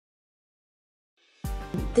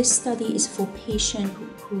This study is for patients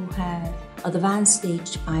who have advanced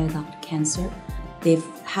stage bile duct cancer. They've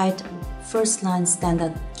had first-line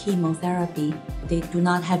standard chemotherapy. They do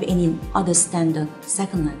not have any other standard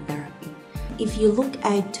second-line therapy. If you look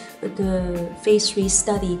at the phase 3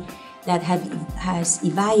 study that has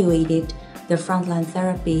evaluated the frontline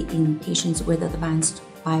therapy in patients with advanced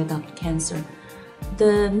bile duct cancer,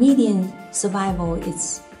 the median survival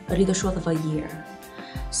is a little short of a year.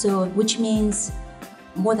 So, which means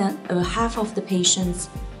more than half of the patients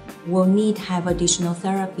will need to have additional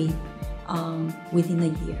therapy within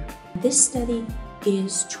a year. This study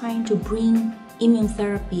is trying to bring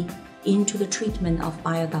immunotherapy into the treatment of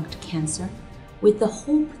bile duct cancer with the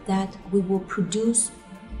hope that we will produce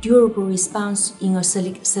durable response in a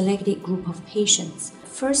selected group of patients.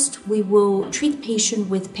 First, we will treat patients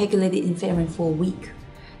with pegylated interferon for a week.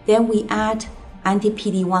 Then we add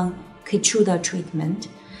anti-PD-1 Keytruda treatment,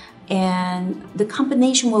 and the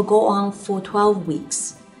combination will go on for 12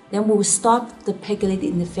 weeks. Then we will stop the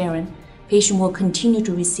pegylated interferon. Patient will continue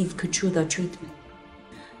to receive Keytruda treatment.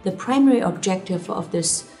 The primary objective of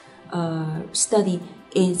this study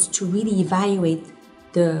is to really evaluate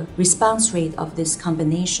the response rate of this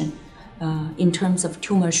combination in terms of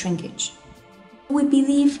tumor shrinkage. We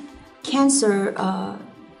believe cancer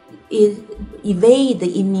evades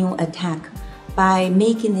the immune attack by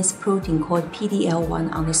making this protein called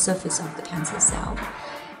PD-L1 on the surface of the cancer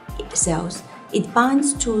cells. It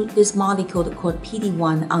binds to this molecule called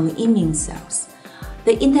PD-1 on the immune cells.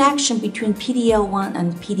 The interaction between PD-L1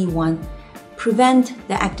 and PD-1 prevent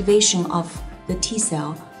the activation of the T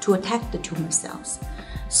cell to attack the tumor cells.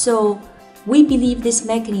 So we believe this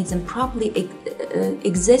mechanism probably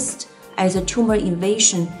exists as a tumor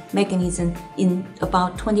invasion mechanism in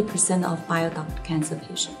about 20% of bile duct cancer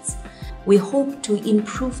patients. We hope to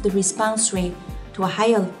improve the response rate to a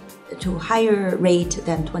higher rate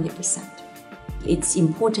than 20%. It's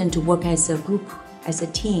important to work as a group, as a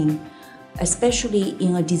team, especially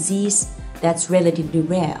in a disease that's relatively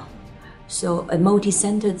rare. So a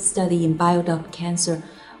multi-centered study in bile duct cancer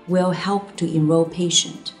will help to enroll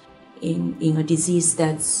patients in a disease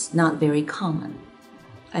that's not very common.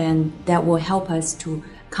 And that will help us to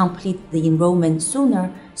complete the enrollment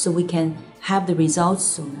sooner so we can have the results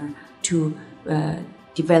sooner to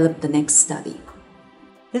develop the next study.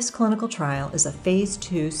 This clinical trial is a phase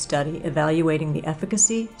 2 study evaluating the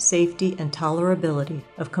efficacy, safety, and tolerability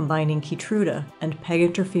of combining Keytruda and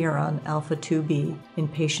peginterferon alpha-2b in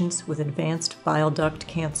patients with advanced bile duct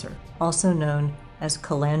cancer, also known as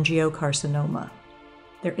cholangiocarcinoma.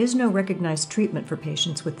 There is no recognized treatment for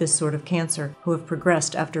patients with this sort of cancer who have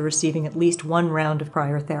progressed after receiving at least one round of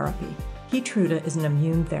prior therapy. Keytruda is an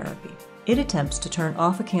immune therapy. It attempts to turn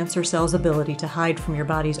off a cancer cell's ability to hide from your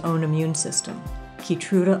body's own immune system.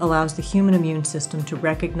 Keytruda allows the human immune system to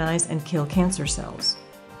recognize and kill cancer cells.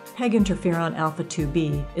 Peginterferon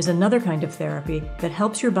alpha-2b is another kind of therapy that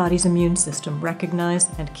helps your body's immune system recognize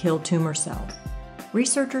and kill tumor cells.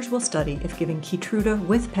 Researchers will study if giving Keytruda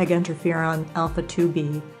with peginterferon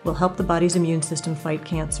alpha-2b will help the body's immune system fight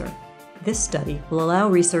cancer. This study will allow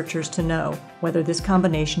researchers to know whether this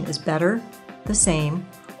combination is better, the same,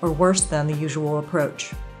 or worse than the usual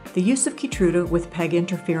approach. The use of Keytruda with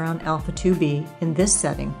peginterferon alpha-2b in this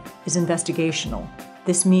setting is investigational.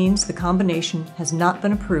 This means the combination has not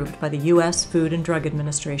been approved by the U.S. Food and Drug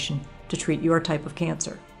Administration to treat your type of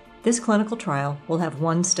cancer. This clinical trial will have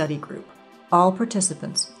one study group. All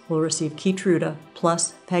participants will receive Keytruda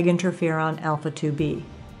plus peginterferon alpha-2b.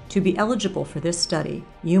 To be eligible for this study,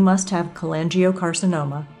 you must have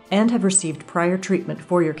cholangiocarcinoma and have received prior treatment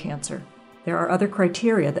for your cancer. There are other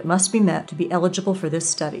criteria that must be met to be eligible for this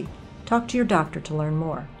study. Talk to your doctor to learn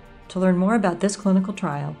more. To learn more about this clinical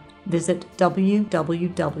trial, visit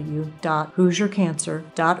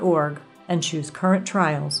www.hoosiercancer.org and choose Current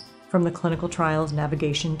Trials from the Clinical Trials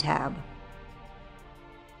Navigation tab.